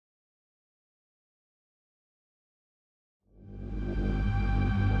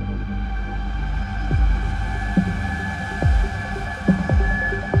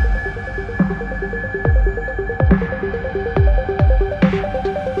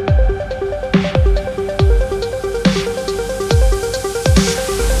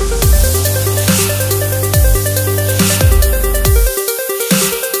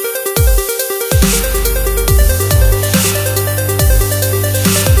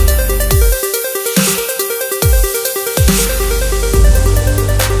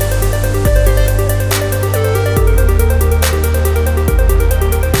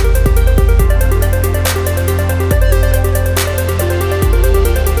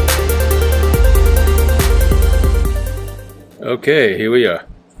Okay, here we are,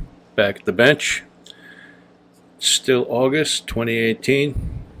 back at the bench. Still August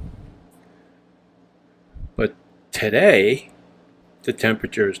 2018, but today the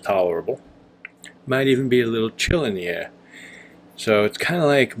temperature is tolerable. Might even be a little chill in the air. So it's kind of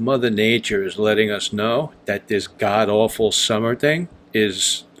like Mother Nature is letting us know that this god-awful summer thing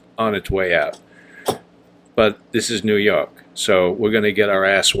is on its way out. But this is New York, so we're going to get our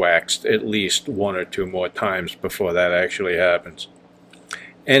ass waxed at least one or two more times before that actually happens.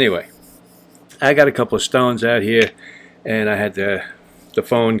 Anyway, I got a couple of stones out here, and I had the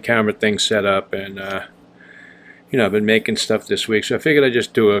phone camera thing set up, and you know, I've been making stuff this week, so I figured I'd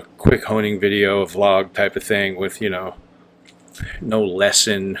just do a quick honing video, a vlog type of thing with, you know, no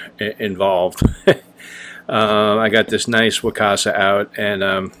lesson involved. I got this nice Wakasa out,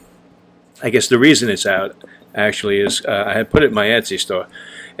 and I guess the reason it's out actually is I had put it in my Etsy store,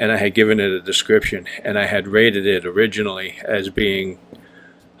 and I had given it a description, and I had rated it originally as being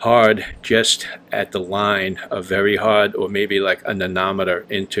hard just at the line of very hard, or maybe like a nanometer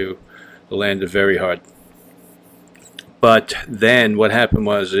into the land of very hard. But then what happened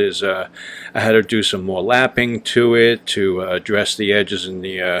was I had to do some more lapping to it to address the edges and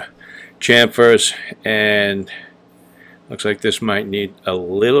the chamfers, and looks like this might need a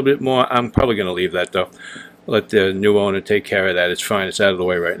little bit more. I'm probably going to leave that though. Let the new owner take care of that. It's fine. It's out of the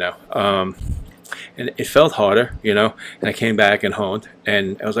way right now. And it felt harder, you know, and I came back and honed,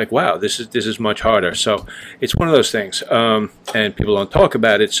 and I was like, wow, this is much harder. So it's one of those things, and people don't talk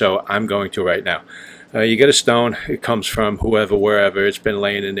about it, so I'm going to right now. You get a stone, it comes from whoever, wherever. It's been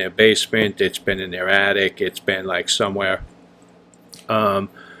laying in their basement, it's been in their attic, it's been like somewhere. And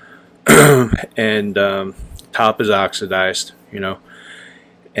top is oxidized, you know,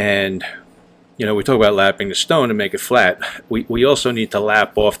 and you know, we talk about lapping the stone to make it flat. We also need to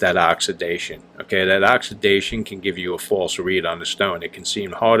lap off that oxidation. Okay, that oxidation can give you a false read on the stone. It can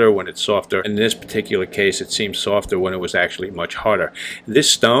seem harder when it's softer. In this particular case, it seems softer when it was actually much harder.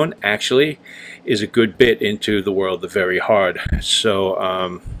 This stone actually is a good bit into the world of very hard. So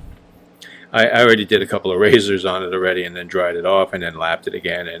I already did a couple of razors on it already, and then dried it off, and then lapped it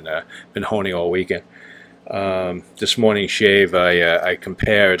again, and been honing all weekend. This morning's shave, I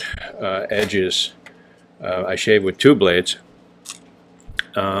compared edges. I shaved with two blades,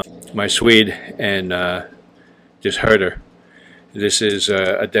 my Swede and just herder. This is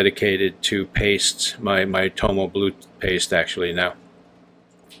dedicated to pastes, my Tomo Blue paste actually now.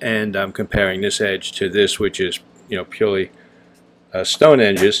 And I'm comparing this edge to this, which is, you know, purely stone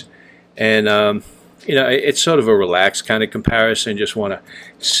edges. And you know, it's sort of a relaxed kind of comparison. Just want to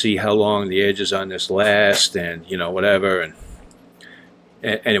see how long the edges on this last, and you know, whatever. And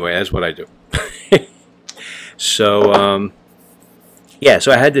anyway, that's what I do. So yeah,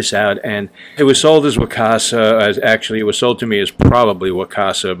 so I had this out, and it was sold as Wakasa. Actually, it was sold to me as probably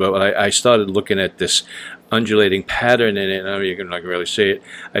Wakasa, but I started looking at this undulating pattern in it, and I mean, you can not really see it.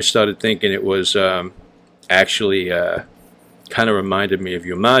 I started thinking it was actually kind of reminded me of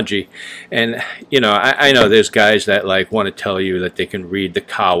Umaji. And you know, I know there's guys that want to tell you that they can read the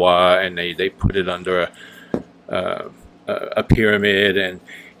kawa, and they put it under a pyramid, and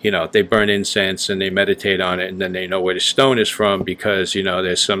you know, they burn incense and they meditate on it, and then they know where the stone is from because, you know,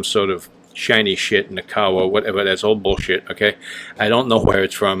 there's some sort of shiny shit in the kawa, whatever. That's all bullshit. Okay, I don't know where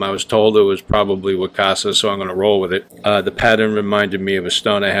it's from. I was told it was probably Wakasa, so I'm going to roll with it. The pattern reminded me of a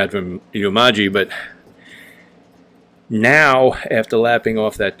stone I had from Umaji, but now, after lapping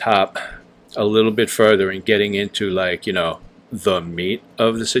off that top a little bit further and getting into, like, you know, the meat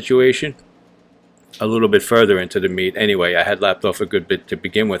of the situation, a little bit further into the meat. Anyway, I had lapped off a good bit to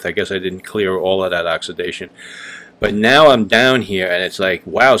begin with. I guess I didn't clear all of that oxidation. But now I'm down here, and it's like,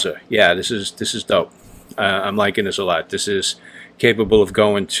 wowzer, yeah, this is dope. I'm liking this a lot. This is capable of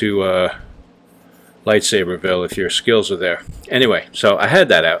going to Lightsaberville if your skills are there. Anyway, so I had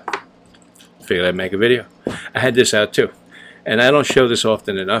that out. Figured I'd make a video. I had this out too, and I don't show this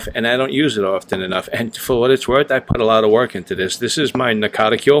often enough, and I don't use it often enough, and for what it's worth, I put a lot of work into this. This is my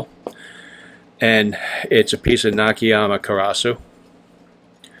Nakatacule, and it's a piece of Nakayama Karasu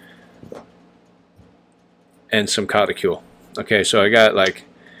and some Katacule. Okay, so I got, like,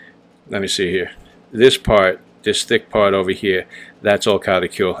 let me see here, this part, this thick part over here, that's all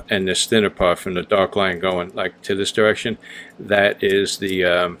Katacule, and this thinner part from the dark line going like to this direction, that is the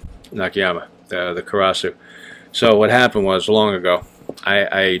Nakayama, the Karasu. So what happened was, long ago,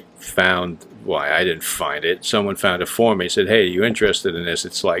 I found, well, I didn't find it, someone found it for me. Said, hey, are you interested in this?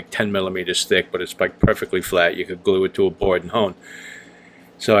 It's like 10 millimeters thick, but it's like perfectly flat. You could glue it to a board and hone.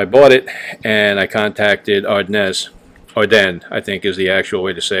 So I bought it, and I contacted Ardennes, I think is the actual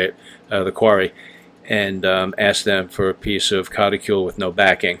way to say it, the quarry, and asked them for a piece of Catacule with no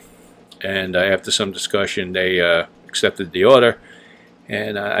backing. And after some discussion, they accepted the order,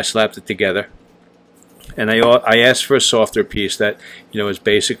 and I slapped it together. And I asked for a softer piece that, is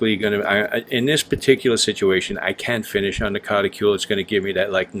basically going to, in this particular situation, I can finish on the Catacule. It's going to give me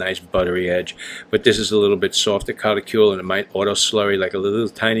that like nice buttery edge. But this is a little bit softer Catacule, and it might auto slurry like a little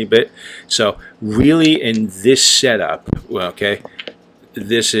tiny bit. So really in this setup, well, okay,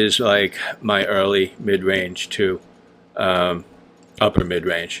 this is like my early mid-range to upper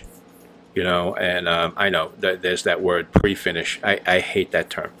mid-range. And I know that there's that word pre-finish. I hate that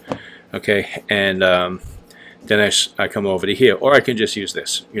term. Okay, and then I come over to here, or I can just use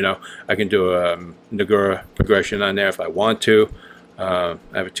this. I can do a Nagura progression on there if I want to. I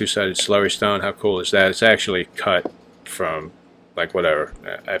have a two-sided slurry stone. How cool is that? It's actually cut from, like, whatever.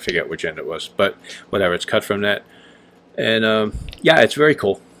 I forget which end it was, but whatever. It's cut from that. And, yeah, it's very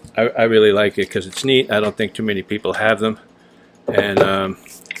cool. I really like it because it's neat. I don't think too many people have them. And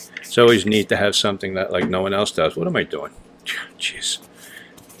it's always neat to have something that, like, no one else does. What am I doing? Jeez.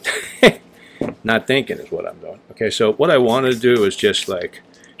 Not thinking is what I'm doing. Okay, so what I want to do is just like,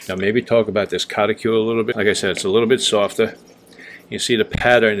 maybe talk about this Catacule a little bit. Like I said, it's a little bit softer. You see the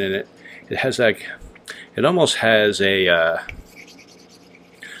pattern in it. It has like, it almost has a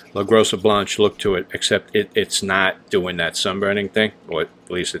La Grossa Blanche look to it, except it's not doing that sunburning thing, or at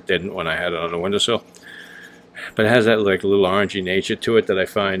least it didn't when I had it on the windowsill. But it has that like little orangey nature to it that I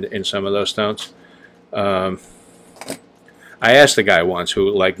find in some of those stones. I asked the guy once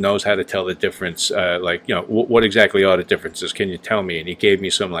who like knows how to tell the difference, what exactly are the differences? Can you tell me? And he gave me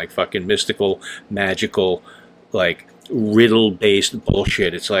some like fucking mystical, magical, like riddle-based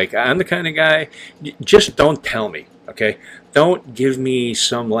bullshit. It's like, I'm the kind of guy, just don't tell me, okay? Don't give me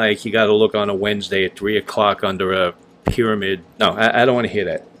some like, you got to look on a Wednesday at 3 o'clock under a pyramid. No, I don't want to hear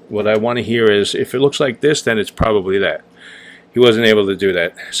that. What I want to hear is, if it looks like this, then it's probably that. He wasn't able to do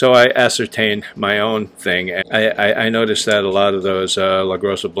that. So I ascertained my own thing. I noticed that a lot of those La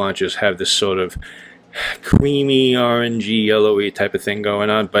Grossa Blanches have this sort of creamy, orangey, yellowy type of thing going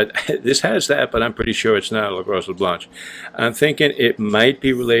on. But this has that, but I'm pretty sure it's not La Grossa Blanche. I'm thinking it might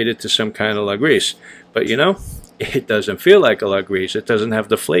be related to some kind of La Grise. But it doesn't feel like a La Grise. It doesn't have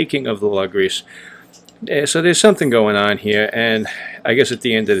the flaking of the La Grise. So there's something going on here. And I guess at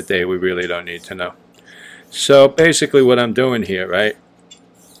the end of the day, we really don't need to know. So basically what I'm doing here, right,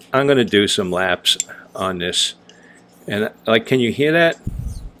 I'm going to do some laps on this. And like, can you hear that?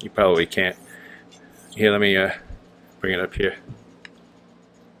 You probably can't. Here, let me bring it up here.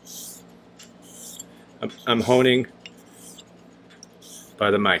 I'm honing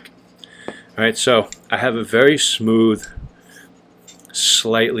by the mic. All right, so I have a very smooth,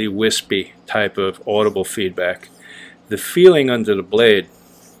 slightly wispy type of audible feedback. The feeling under the blade,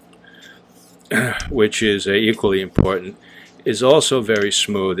 which is equally important, is also very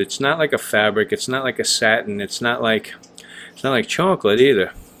smooth. It's not like a fabric. It's not like a satin. It's not like chocolate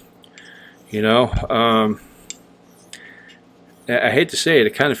either. I hate to say it.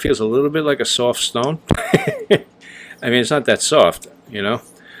 It kind of feels a little bit like a soft stone. I mean, it's not that soft. You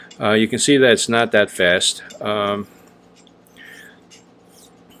can see that it's not that fast. I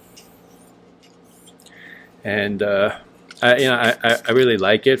really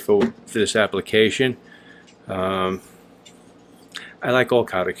like it for this application. I like all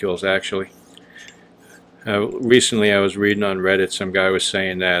Catacules, actually. Recently I was reading on Reddit, some guy was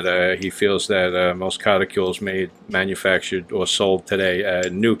saying that he feels that most Catacules manufactured or sold today,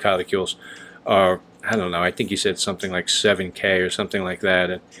 new Catacules, are, I don't know, I think he said something like 7K or something like that.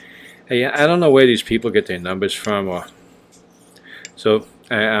 And hey, I don't know where these people get their numbers from. So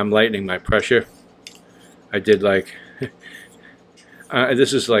I'm lightening my pressure. I did like...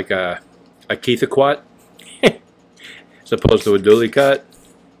 this is like a Keithaquat as opposed to a Dulicat.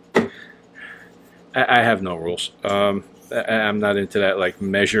 I have no rules. I'm not into that, like,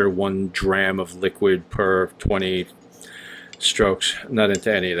 measure 1 dram of liquid per 20 strokes. I'm not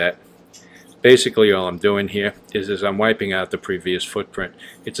into any of that. Basically, all I'm doing here is I'm wiping out the previous footprint.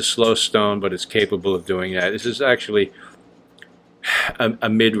 It's a slow stone, but it's capable of doing that. This is actually a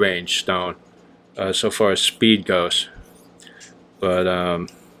mid-range stone so far as speed goes. But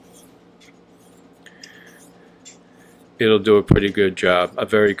it'll do a pretty good job, a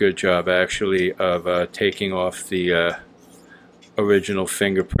very good job actually, of taking off the original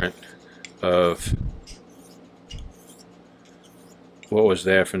fingerprint of what was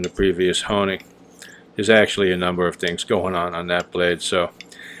there from the previous honing. There's actually a number of things going on that blade, so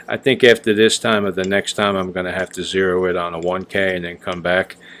I think after this time or the next time I'm going to have to zero it on a 1K and then come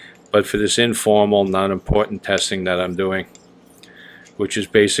back. But for this informal, non-important testing that I'm doing, which is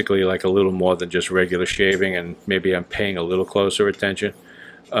basically like a little more than just regular shaving, and maybe I'm paying a little closer attention,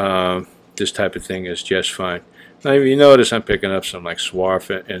 this type of thing is just fine. Now, you notice I'm picking up some like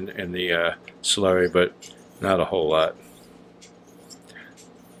swarf in the slurry, but not a whole lot.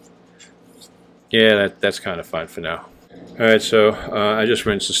 Yeah, that's kind of fine for now. Alright, so I just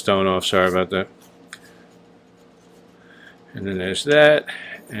rinsed the stone off, sorry about that. And then there's that,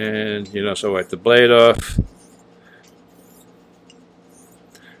 and so I wipe the blade off.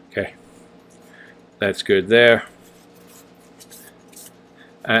 Okay, that's good there.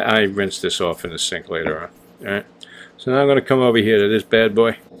 I rinse this off in the sink later on. Alright, so now I'm going to come over here to this bad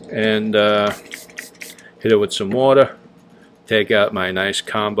boy and hit it with some water. Take out my nice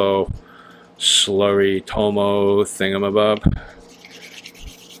combo slurry Tomo thingamabob.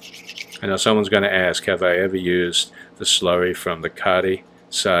 I know someone's going to ask, have I ever used the slurry from the Kati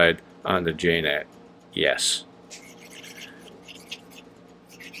side on the JNet? Yes.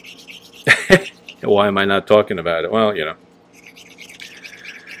 Why am I not talking about it? Well, to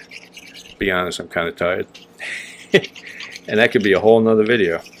be honest, I'm kind of tired. And that could be a whole nother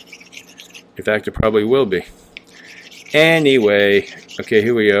video. In fact, it probably will be. Anyway, okay,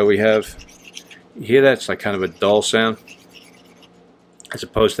 here we go. We have, you hear that? It's like kind of a dull sound, as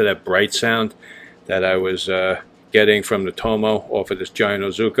opposed to that bright sound that I was getting from the Tomo off of this giant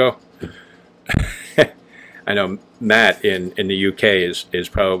Ozuko. I know Matt in the UK is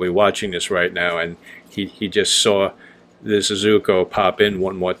probably watching this right now, and he just saw this Ozuko pop in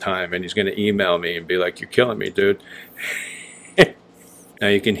one more time, and he's going to email me and be like, "You're killing me, dude." Now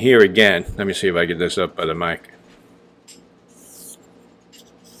you can hear again. Let me see if I get this up by the mic.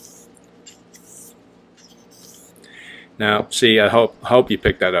 Now, see, I hope you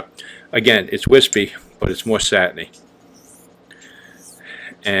picked that up. Again, it's wispy, but it's more satiny.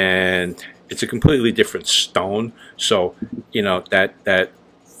 And it's a completely different stone, so that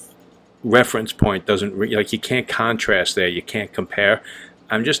reference point doesn't like, you can't contrast there, you can't compare.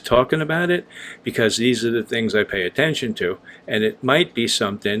 I'm just talking about it because these are the things I pay attention to, and it might be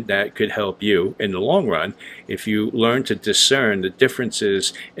something that could help you in the long run if you learn to discern the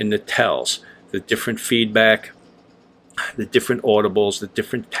differences in the tells, the different feedback, the different audibles, the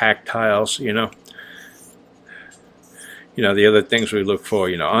different tactiles, the other things we look for,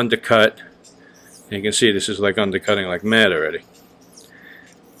 undercut. And you can see this is like undercutting like mad already.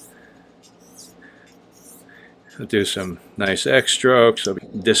 I'll do some nice X strokes.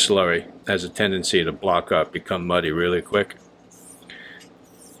 This slurry has a tendency to block up, become muddy really quick.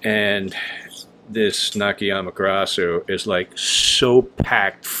 And this Nakayama Karasu is like so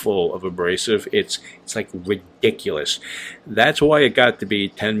packed full of abrasive, it's like ridiculous. That's why it got to be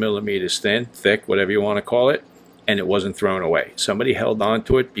 10 millimeters thin, thick, whatever you want to call it, and it wasn't thrown away. Somebody held on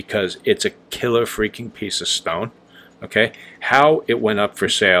to it because it's a killer freaking piece of stone. Okay, how it went up for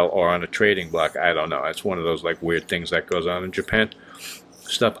sale or on a trading block, I don't know. It's one of those like weird things that goes on in Japan.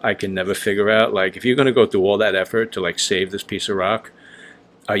 Stuff I can never figure out. Like, if you're going to go through all that effort to like save this piece of rock,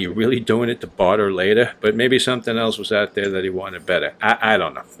 are you really doing it to barter later? But maybe something else was out there that he wanted better. I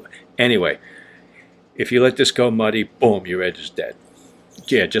don't know. Anyway, if you let this go muddy, boom, your edge is dead.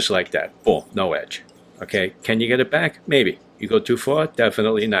 Yeah, just like that. Boom, no edge. Okay, can you get it back? Maybe. You go too far?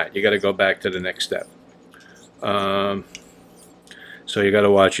 Definitely not. You got to go back to the next step. So you got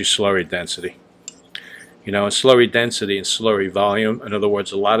to watch your slurry density. And slurry density and slurry volume, in other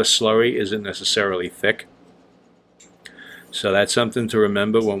words, a lot of slurry isn't necessarily thick. So that's something to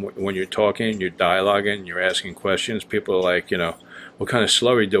remember when you're talking, you're dialoguing, you're asking questions. People are like, what kind of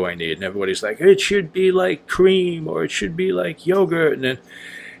slurry do I need? And everybody's like, it should be like cream, or it should be like yogurt. And then,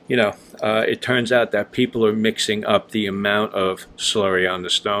 it turns out that people are mixing up the amount of slurry on the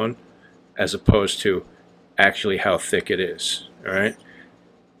stone as opposed to actually how thick it is. All right.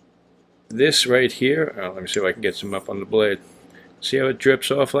 This right here, let me see if I can get some up on the blade. See how it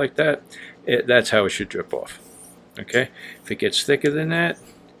drips off like that? That's how it should drip off. Okay. If it gets thicker than that,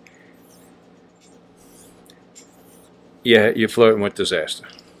 yeah, you're flirting with disaster.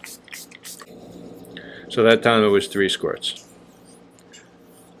 So that time it was 3 squirts.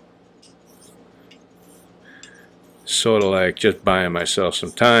 Sort of like just buying myself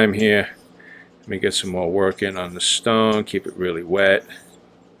some time here. Let me get some more work in on the stone, keep it really wet.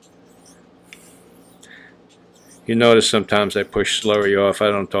 You notice sometimes I push slurry off. I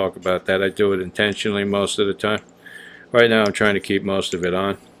don't talk about that. I do it intentionally most of the time. Right now I'm trying to keep most of it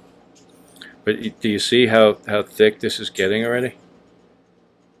on. But do you see how thick this is getting already?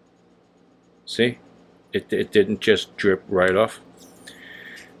 See? It didn't just drip right off.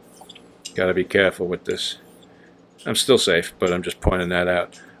 Gotta be careful with this. I'm still safe, but I'm just pointing that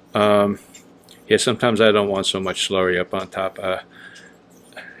out. Yeah, sometimes I don't want so much slurry up on top.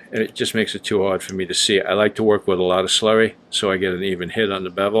 It just makes it too hard for me to see it. I like to work with a lot of slurry so I get an even hit on the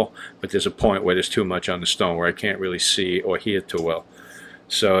bevel, but there's a point where there's too much on the stone where I can't really see or hear too well.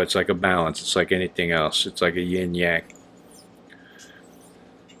 So it's like a balance. It's like anything else. It's like a yin-yang.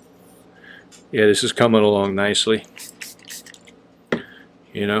 Yeah, this is coming along nicely.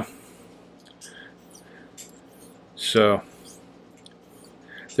 You know? So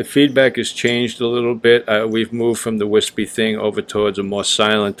the feedback has changed a little bit. We've moved from the wispy thing over towards a more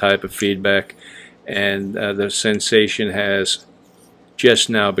silent type of feedback, and the sensation has just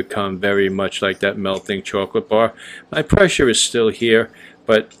now become very much like that melting chocolate bar. My pressure is still here,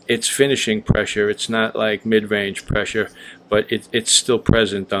 but it's finishing pressure. It's not like mid-range pressure, but it's still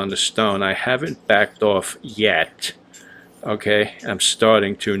present on the stone. I haven't backed off yet. Okay, I'm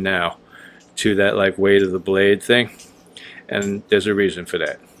starting to now, to that like weight of the blade thing. And there's a reason for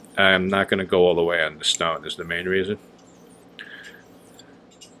that. I'm not going to go all the way on the stone is the main reason.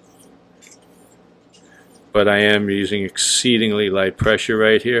 But I am using exceedingly light pressure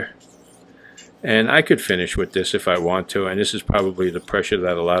right here. And I could finish with this if I want to. And this is probably the pressure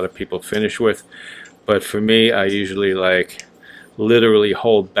that a lot of people finish with. But for me, I usually like literally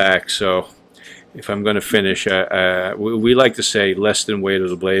hold back. So if I'm going to finish, we like to say less than weight of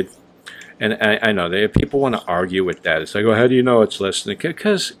the blade. And I know people want to argue with that. It's like, well, how do you know it's less than?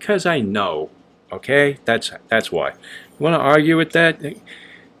 Because I know, okay? That's why. You want to argue with that?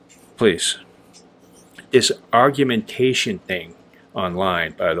 Please. This argumentation thing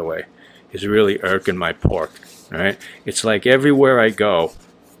online, by the way, is really irking my pork. All right? It's like everywhere I go,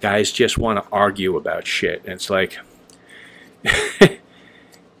 guys just want to argue about shit. And it's like,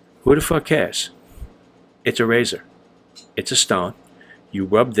 who the fuck cares? It's a razor. It's a stone. You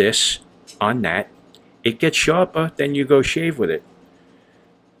rub this on that, it gets sharper, then you go shave with it.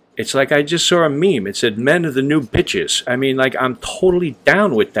 It's like I just saw a meme. It said men are the new bitches. I mean, like, I'm totally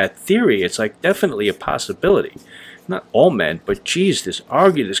down with that theory. It's like definitely a possibility. Not all men, but geez, this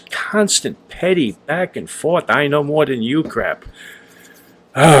constant petty back and forth, I know more than you crap.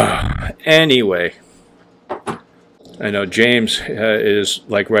 Anyway, I know James is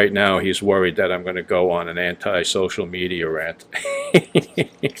like right now, he's worried that I'm going to go on an anti-social media rant.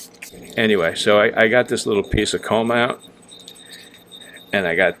 Anyway, so I got this little piece of comb out, and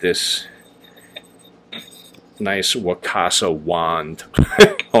I got this nice Wakasa wand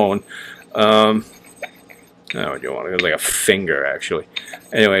on. Oh, you want it like a finger actually.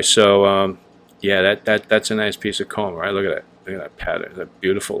 Anyway, so yeah, that's a nice piece of comb, right? Look at that. Look at that pattern. That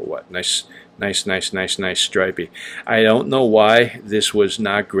beautiful what? Nice stripey. I don't know why this was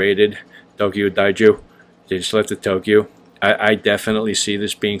not graded Tokyo Daiju. They just left it Tokyo. I definitely see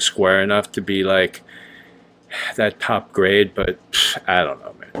this being square enough to be like that top grade, but I don't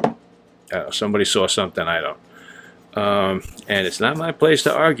know, man. Somebody saw something I don't. And it's not my place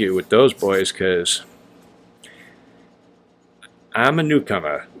to argue with those boys because I'm a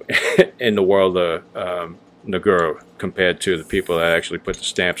newcomer in the world of Naguro compared to the people that actually put the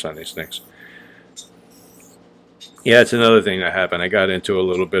stamps on these things. Yeah, it's another thing that happened. I got into a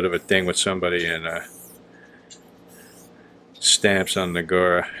little bit of a thing with somebody in stamps on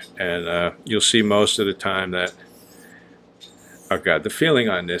Nagura, and you'll see most of the time that, oh god, the feeling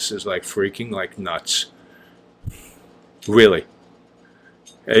on this is like freaking like nuts. Really.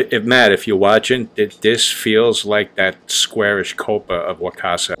 If Matt, if you're watching, this feels like that squarish copa of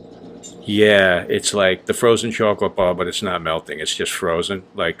Wakasa. Yeah, it's like the frozen chocolate bar, but it's not melting. It's just frozen.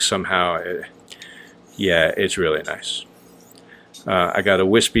 Like somehow, yeah, it's really nice. I got a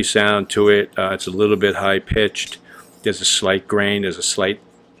wispy sound to it. It's a little bit high-pitched. There's a slight grain. There's a slight,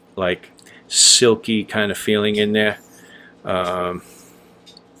 like, silky kind of feeling in there.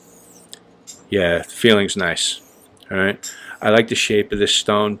 Yeah, the feeling's nice. All right. I like the shape of this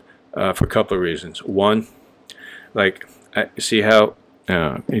stone for a couple of reasons. One, like, you see how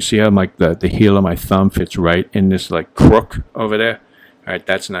like the heel of my thumb fits right in this like crook over there. All right,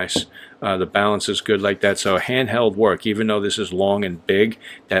 that's nice. The balance is good like that. So handheld work, even though this is long and big,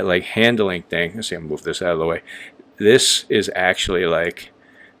 that like handling thing. Let's see, I'll move this out of the way. This is actually like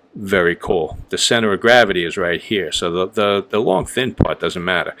very cool. The center of gravity is right here, so the long thin part doesn't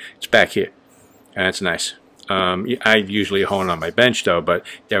matter. It's back here, and that's nice. I usually hone on my bench though, but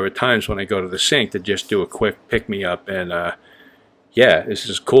there are times when I go to the sink to just do a quick pick me up, and yeah, this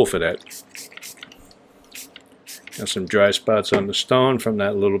is cool for that. Got some dry spots on the stone from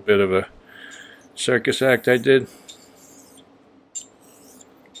that little bit of a circus act I did.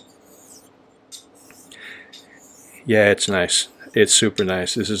 Yeah, it's nice. It's super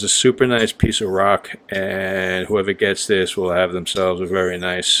nice. This is a super nice piece of rock, and whoever gets this will have themselves a very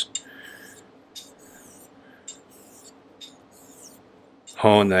nice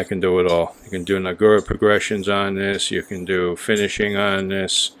hone that can do it all. You can do Nagura progressions on this. You can do finishing on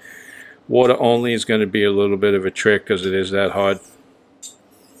this. Water only is going to be a little bit of a trick because it is that hard.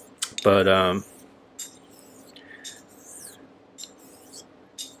 But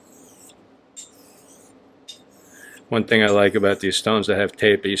one thing I like about these stones that have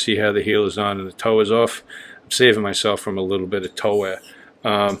tape, you see how the heel is on and the toe is off? I'm saving myself from a little bit of toe wear.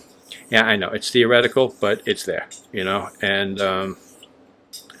 Yeah, I know, it's theoretical, but it's there, you know, and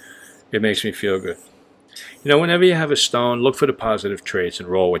it makes me feel good. You know, whenever you have a stone, look for the positive traits and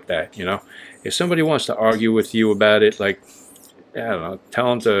roll with that, you know. If somebody wants to argue with you about it, like, I don't know, tell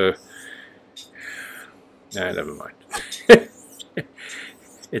them to... Nah, never mind.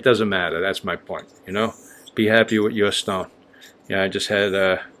 It doesn't matter, that's my point, you know. Be happy with your stone. Yeah, I just had,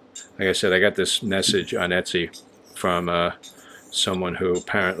 like I said, I got this message on Etsy from someone who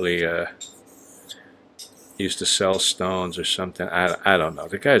apparently used to sell stones or something. I don't know.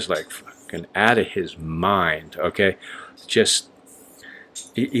 The guy's like fucking out of his mind, okay? Just,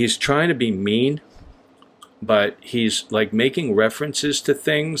 he's trying to be mean, but he's like making references to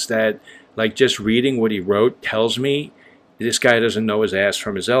things that, like, just reading what he wrote tells me this guy doesn't know his ass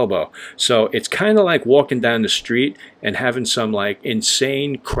from his elbow. So it's kind of like walking down the street and having some like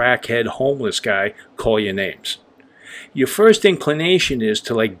insane crackhead homeless guy call you names. Your first inclination is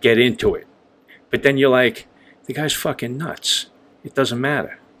to like get into it, but then you're like, the guy's fucking nuts. It doesn't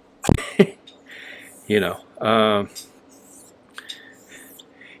matter. You know.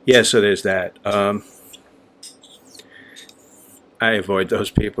 Yeah, so there's that. I avoid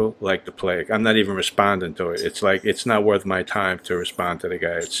those people like the plague. I'm not even responding to it. It's like, it's not worth my time to respond to the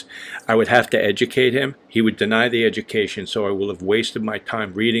guy. I would have to educate him. He would deny the education, so I will have wasted my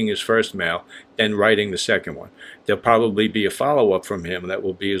time reading his first mail, then writing the second one. There'll probably be a follow-up from him that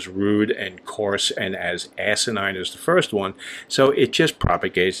will be as rude and coarse and as asinine as the first one, so it just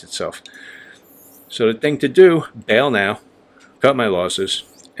propagates itself. So the thing to do, bail now, cut my losses,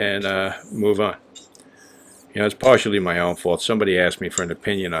 and move on. You know, it's partially my own fault. Somebody asked me for an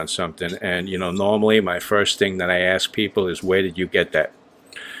opinion on something, and, you know, normally my first thing that I ask people is, where did you get that?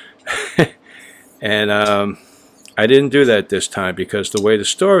 And I didn't do that this time because the way the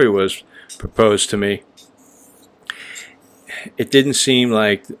story was proposed to me, it didn't seem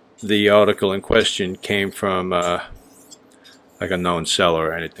like the article in question came from like a known seller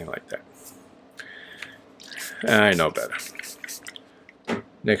or anything like that. I know better.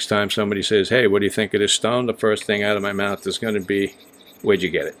 Next time somebody says, hey, what do you think of this stone? The first thing out of my mouth is going to be, where'd you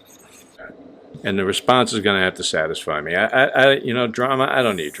get it? And the response is going to have to satisfy me. You know, drama, I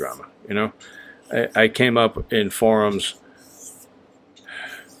don't need drama, you know. I came up in forums,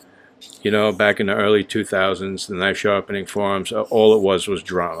 you know, back in the early 2000s, the knife sharpening forums, all it was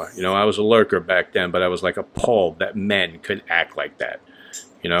drama. You know, I was a lurker back then, but I was like appalled that men could act like that,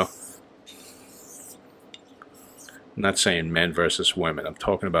 you know. I'm not saying men versus women. I'm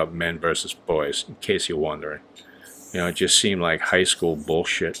talking about men versus boys, in case you're wondering. You know, it just seemed like high school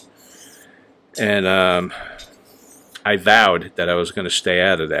bullshit. And I vowed that I was going to stay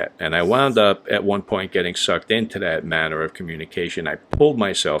out of that. And I wound up at one point getting sucked into that manner of communication. I pulled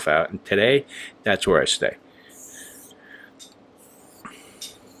myself out, and today, that's where I stay.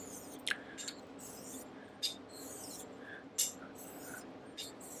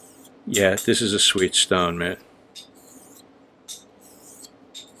 Yeah, this is a sweet stone, man.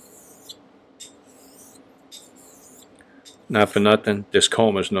 Not for nothing, this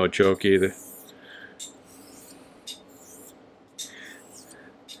coma's no joke either.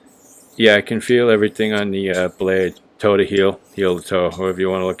 Yeah, I can feel everything on the blade, toe to heel, heel to toe, however you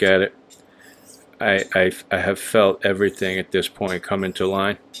want to look at it. I have felt everything at this point come into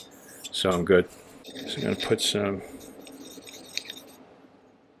line, so I'm good. So I'm going to put some,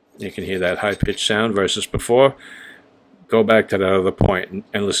 you can hear that high-pitched sound versus before. Go back to that other point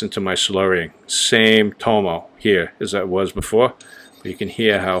and listen to my slurrying. Same tomo here as it was before, but you can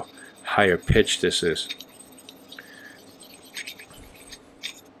hear how higher pitched this is.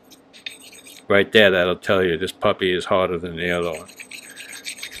 Right there, that'll tell you this puppy is harder than the other one.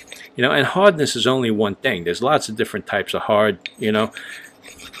 You know, and hardness is only one thing. There's lots of different types of hard, you know.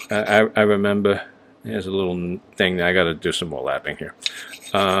 I remember, there's a little thing that I got to do some more lapping here.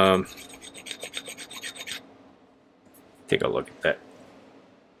 Take a look at that.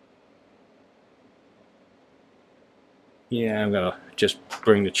 Yeah, I'm going to just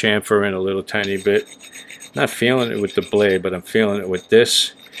bring the chamfer in a little tiny bit. Not feeling it with the blade, but I'm feeling it with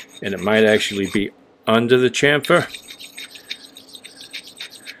this. And it might actually be under the chamfer,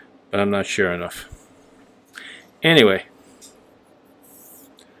 but I'm not sure enough. Anyway,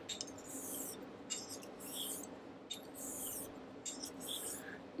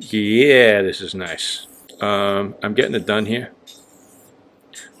 Yeah, this is nice. I'm getting it done here.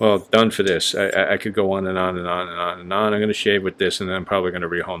 Well, done for this. I could go on and on and on and on and on. I'm going to shave with this, and then I'm probably going to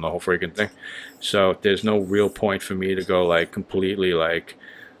rehome the whole freaking thing. So there's no real point for me to go like completely like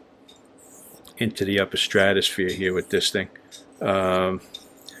into the upper stratosphere here with this thing.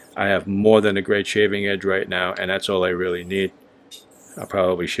 I have more than a great shaving edge right now, and that's all I really need. I'll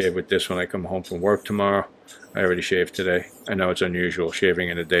probably shave with this when I come home from work tomorrow. I already shaved today. I know it's unusual shaving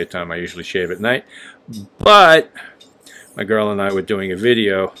in the daytime. I usually shave at night. But my girl and I were doing a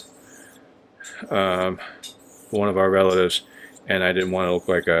video for one of our relatives, and I didn't want to look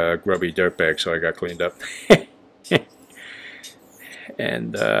like a grubby dirtbag, so I got cleaned up.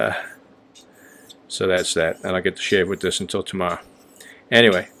 And so that's that. And I'll get to shave with this until tomorrow.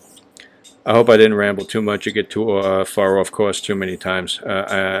 Anyway, I hope I didn't ramble too much or get too far off course too many times.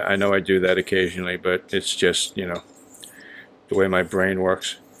 I know I do that occasionally, but it's just, you know, the way my brain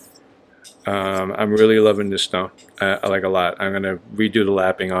works. I'm really loving this stone. I like a lot. I'm going to redo the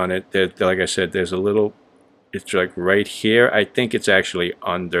lapping on it. Like I said, there's a little, it's like right here. I think it's actually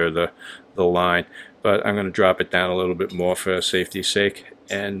under the line, but I'm going to drop it down a little bit more for safety's sake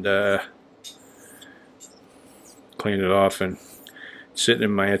and clean it off. And sitting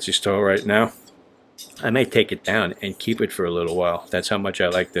in my Etsy store right now. I may take it down and keep it for a little while. That's how much I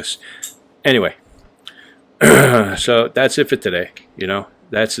like this. Anyway, so that's it for today. You know,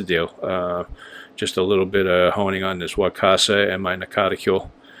 that's the deal. Just a little bit of honing on this Wakasa and my Nakatacule.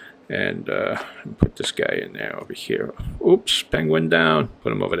 And put this guy in there over here. Oops, penguin down.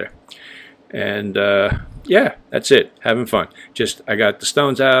 Put him over there. And yeah, that's it. Having fun. Just I got the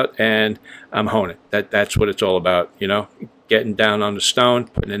stones out and I'm honing. That's what it's all about, you know. Getting down on the stone,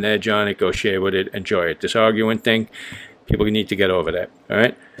 putting an edge on it, go shave with it, enjoy it. This arguing thing, people need to get over that. All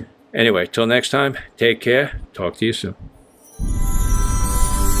right. Anyway, till next time, take care. Talk to you soon.